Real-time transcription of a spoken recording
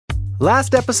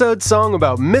Last episode's song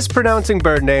about mispronouncing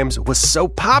bird names was so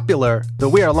popular that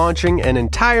we are launching an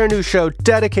entire new show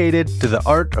dedicated to the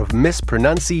art of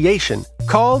mispronunciation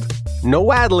called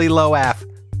Noadly Loaf.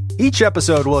 Each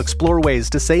episode will explore ways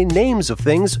to say names of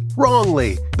things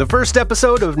wrongly. The first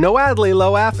episode of Noadly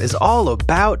Loaf is all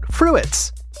about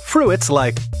fruits. Fruits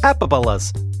like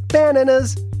apapalas,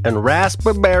 bananas, and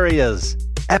raspberries.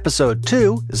 Episode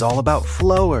 2 is all about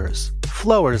flowers.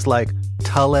 Flowers like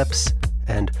tulips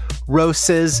and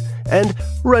roses and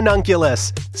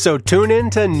ranunculus. So tune in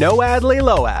to Noadly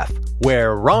Loaf,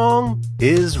 where wrong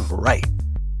is right.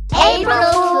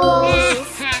 April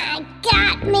Fools!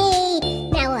 Got me!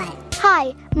 Now what?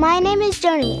 Hi, my name is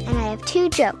Joni, and I have 2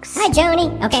 jokes. Hi,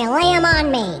 Joni. Okay, lay 'em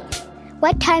on me.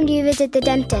 What time do you visit the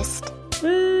dentist?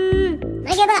 I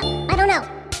give up. I don't know.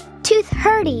 Tooth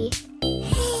hurty.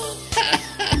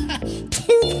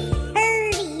 Tooth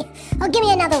hurty. Oh, give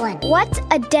me another one. What's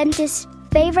a dentist's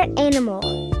favorite animal?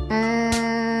 I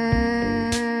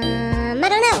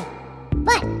don't know.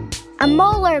 What? A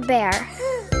molar bear.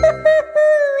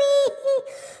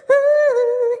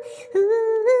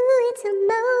 It's a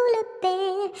molar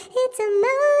bear. It's a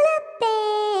molar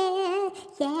bear.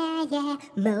 Yeah, yeah.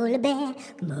 Molar bear.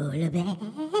 Molar bear.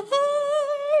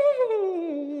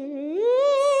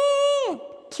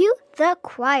 Cue the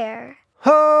choir.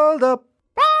 Hold up.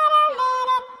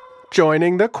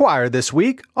 Joining the choir this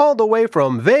week, all the way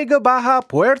from Vega Baja,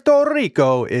 Puerto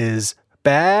Rico, is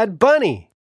Bad Bunny.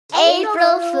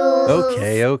 April Fools.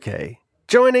 Okay.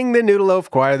 Joining the Noodle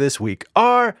Loaf Choir this week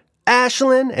are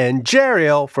Ashlyn and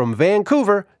Jeriel from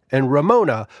Vancouver and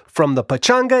Ramona from the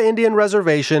Pachanga Indian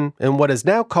Reservation in what is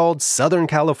now called Southern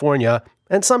California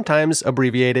and sometimes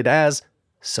abbreviated as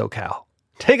SoCal.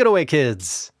 Take it away,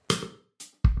 kids.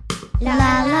 La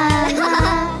la la.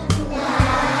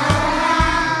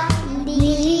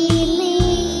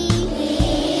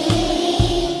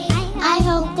 I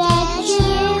hope that you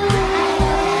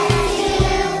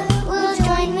will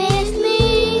join with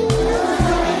me.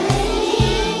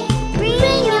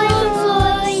 Bring your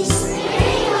voice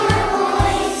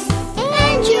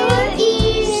and your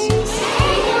ears.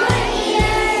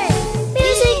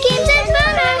 Music, games, and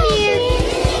fun are here.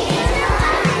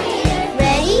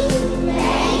 Ready?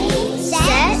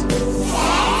 Set?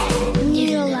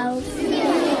 Noodle Loaf.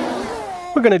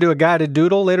 We're going to do a guided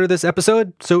doodle later this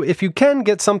episode, so if you can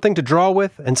get something to draw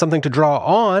with and something to draw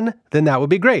on, then that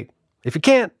would be great. If you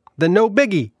can't, then no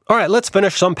biggie. All right, let's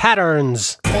finish some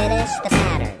patterns. Finish the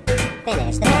pattern.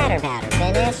 Finish the pattern.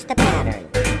 Finish the pattern.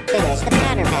 Finish the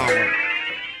pattern.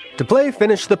 To play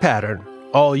Finish the Pattern,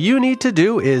 all you need to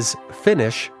do is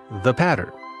finish the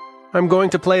pattern. I'm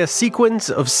going to play a sequence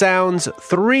of sounds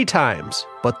 3 times,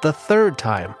 but the 3rd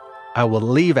time, I will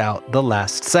leave out the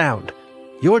last sound.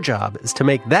 Your job is to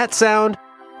make that sound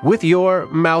with your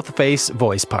mouth, face,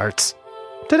 voice parts.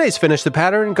 Today's Finish the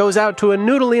Pattern goes out to a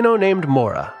noodleino named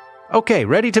Mora. Okay,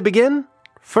 ready to begin?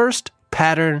 First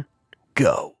pattern,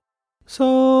 go.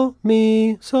 So,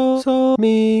 me, so,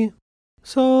 me.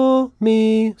 So,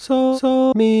 me,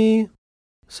 so, me.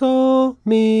 So,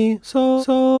 me,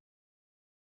 so.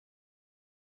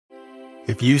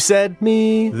 If you said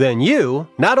me, then you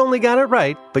not only got it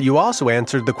right, but you also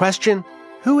answered the question,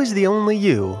 who is the only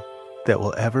you that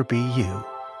will ever be you?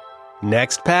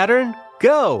 Next pattern,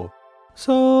 go.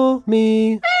 So,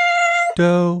 me,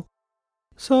 do.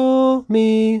 So,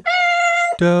 me,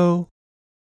 do.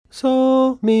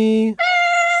 So, me.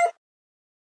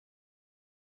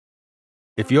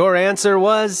 If your answer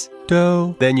was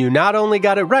dough, then you not only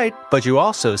got it right, but you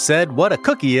also said what a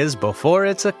cookie is before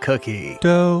it's a cookie.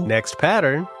 Dough. Next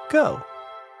pattern, go.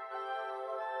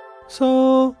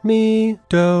 So, me,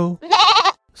 dough.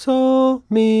 So,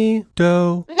 me,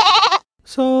 dough.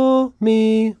 So,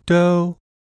 me, dough.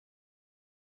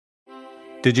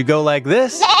 Did you go like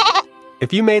this?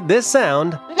 If you made this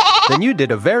sound, then you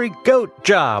did a very goat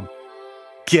job.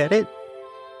 Get it?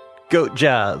 Goat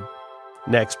job.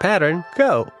 Next pattern,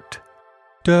 goat.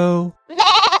 Do,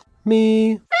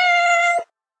 me,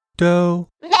 do,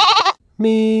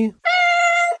 me,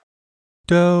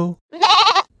 do,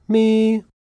 me.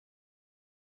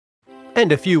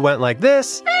 And if you went like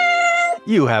this,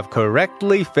 you have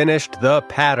correctly finished the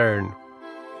pattern.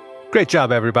 Great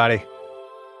job, everybody.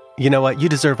 You know what? You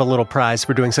deserve a little prize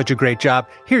for doing such a great job.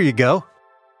 Here you go.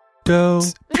 Do,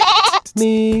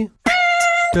 me,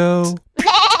 do,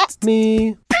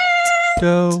 me,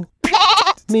 do,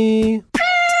 me,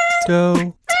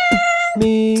 do,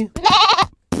 me.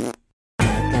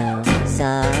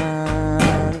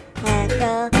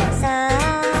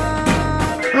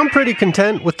 I'm pretty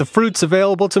content with the fruits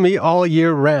available to me all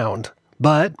year round.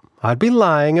 But I'd be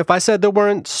lying if I said there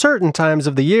weren't certain times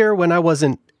of the year when I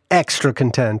wasn't extra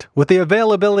content with the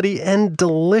availability and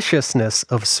deliciousness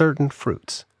of certain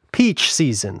fruits. Peach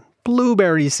season,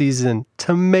 blueberry season,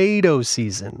 tomato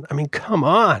season. I mean, come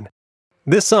on.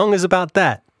 This song is about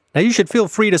that. Now you should feel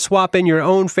free to swap in your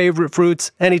own favorite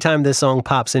fruits anytime this song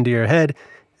pops into your head.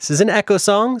 This is an echo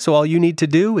song, so all you need to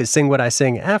do is sing what I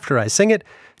sing after I sing it.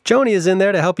 Joni is in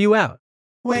there to help you out.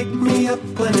 Wake me up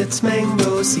when it's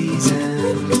mango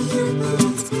season.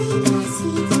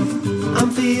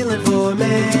 I'm feeling for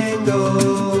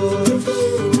mango.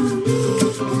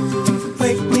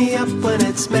 Wake me up when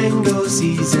it's mango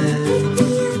season.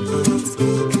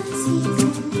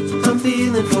 I'm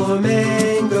feeling for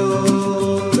mango.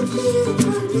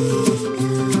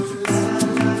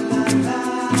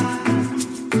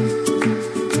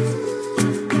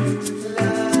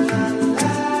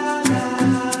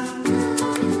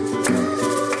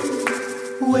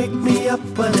 Wake me up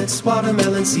when it's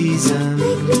watermelon season.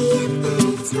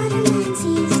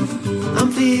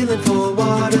 I'm feeling for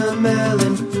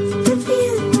watermelon.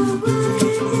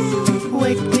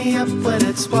 Wake me up when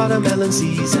it's watermelon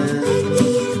season.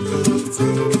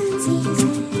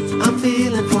 I'm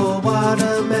feeling for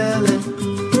watermelon.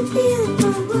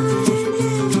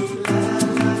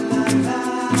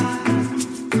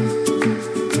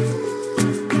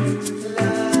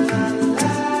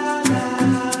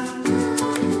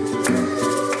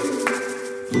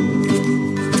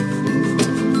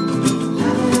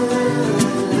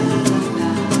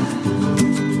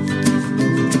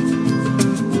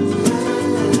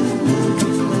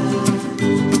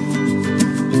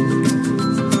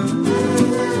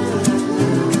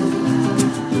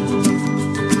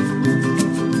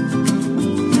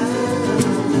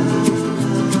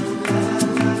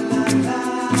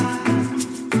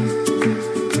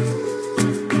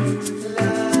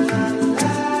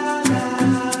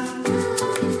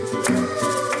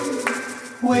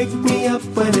 Wake me up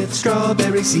when it's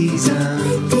strawberry season.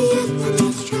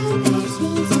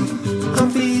 I'm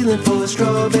feeling for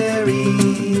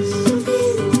strawberries.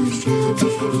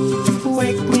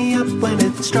 Wake me up when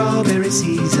it's strawberry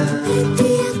season.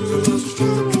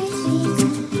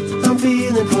 I'm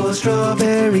feeling for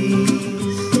strawberries.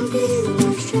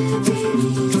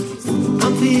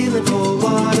 I'm feeling for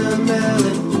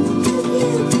watermelon.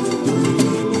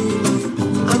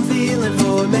 I'm feeling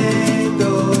for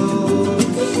mango.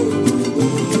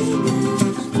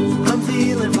 I'm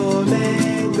feeling for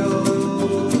mango.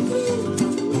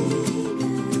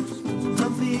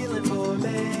 I'm feeling for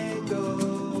mango.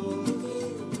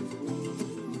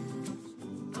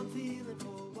 I'm feeling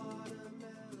for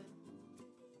watermelon.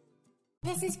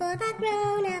 This is for the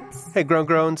grown-ups. Hey,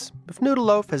 Grown-Groans. If Noodle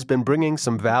Loaf has been bringing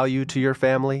some value to your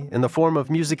family in the form of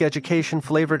music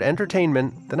education-flavored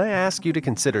entertainment, then I ask you to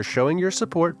consider showing your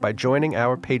support by joining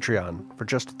our Patreon for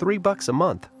just $3 a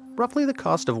month, roughly the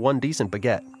cost of one decent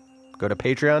baguette. Go to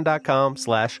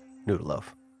patreon.com/noodleloaf.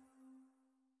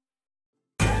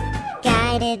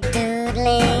 Guided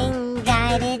doodling,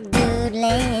 guided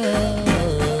doodling.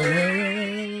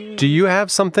 Do you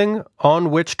have something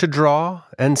on which to draw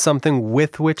and something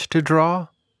with which to draw?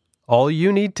 All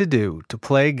you need to do to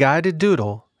play Guided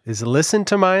Doodle is listen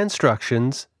to my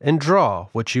instructions and draw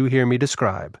what you hear me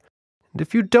describe. And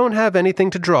if you don't have anything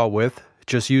to draw with,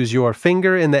 just use your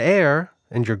finger in the air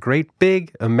and your great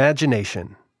big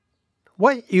imagination.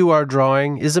 What you are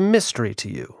drawing is a mystery to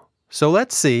you. So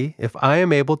let's see if I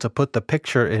am able to put the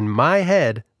picture in my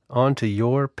head onto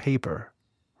your paper.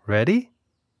 Ready?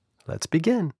 Let's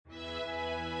begin.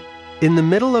 In the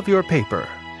middle of your paper,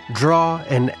 draw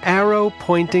an arrow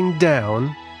pointing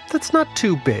down that's not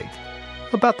too big,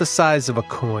 about the size of a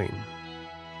coin.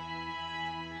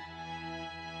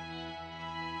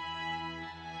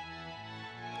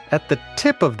 At the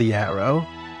tip of the arrow,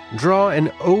 draw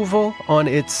an oval on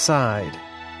its side,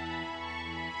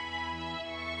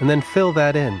 and then fill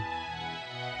that in.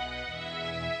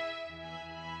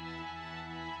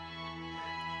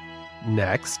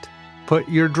 Next, put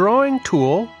your drawing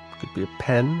tool, could be a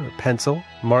pen or pencil,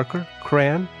 marker,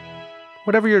 crayon,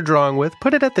 whatever you're drawing with,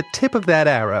 put it at the tip of that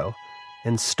arrow,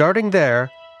 and starting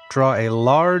there, draw a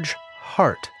large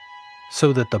heart,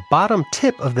 so that the bottom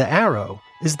tip of the arrow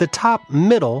is the top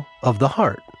middle of the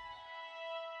heart.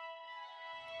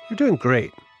 You're doing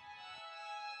great.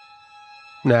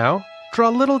 Now, draw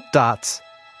little dots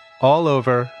all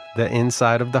over the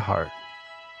inside of the heart.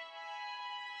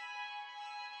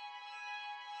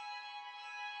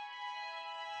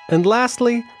 And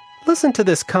lastly, listen to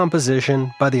this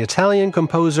composition by the Italian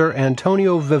composer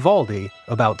Antonio Vivaldi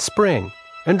about spring,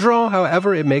 and draw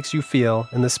however it makes you feel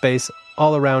in the space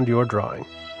all around your drawing.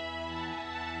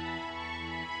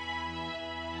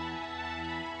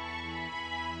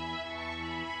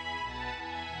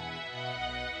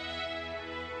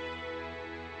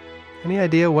 Any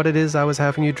idea what it is I was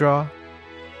having you draw?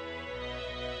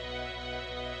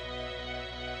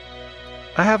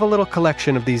 I have a little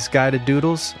collection of these guided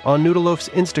doodles on Noodleloaf's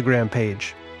Instagram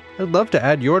page. I'd love to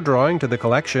add your drawing to the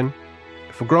collection.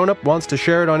 If a grown-up wants to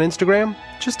share it on Instagram,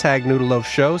 just tag Noodleloaf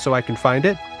Show so I can find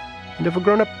it. And if a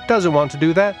grown-up doesn't want to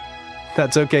do that,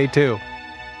 that's okay too.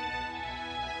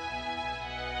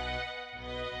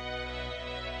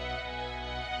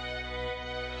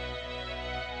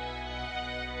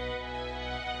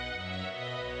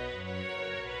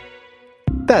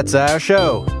 That's our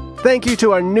show. Thank you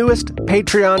to our newest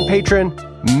Patreon patron,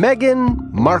 Megan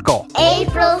Markle.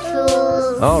 April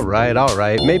Fools. All right.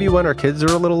 Maybe when our kids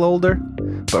are a little older.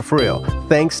 But for real,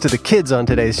 thanks to the kids on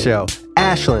today's show,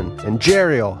 Ashlyn and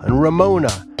Jeriel and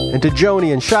Ramona, and to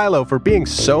Joni and Shiloh for being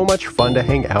so much fun to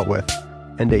hang out with.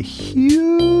 And a huge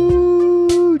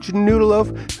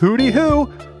Noodleloaf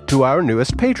hooty-hoo to our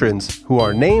newest patrons, who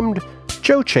are named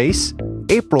Joe Chase,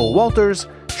 April Walters,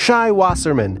 Shai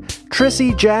Wasserman,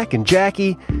 Trissy, Jack and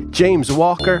Jackie, James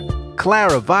Walker,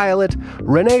 Clara Violet,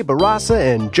 Renee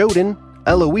Barassa and Joden,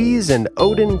 Eloise and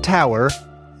Odin Tower,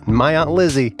 and my Aunt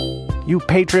Lizzie. You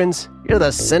patrons, you're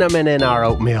the cinnamon in our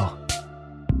oatmeal.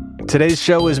 Today's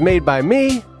show is made by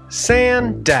me,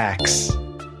 San Dax.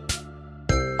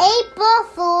 April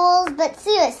Fools, but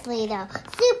seriously though,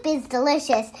 soup is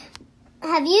delicious.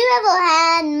 Have you ever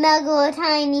had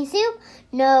Megalotiny soup?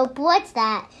 Nope, what's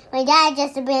that? My dad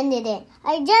just abandoned it.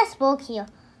 I just woke here.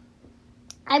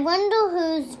 I wonder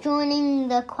who's joining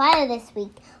the choir this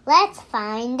week. Let's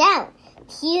find out.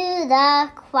 Cue the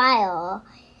choir.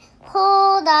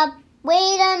 Hold up,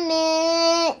 wait a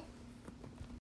minute.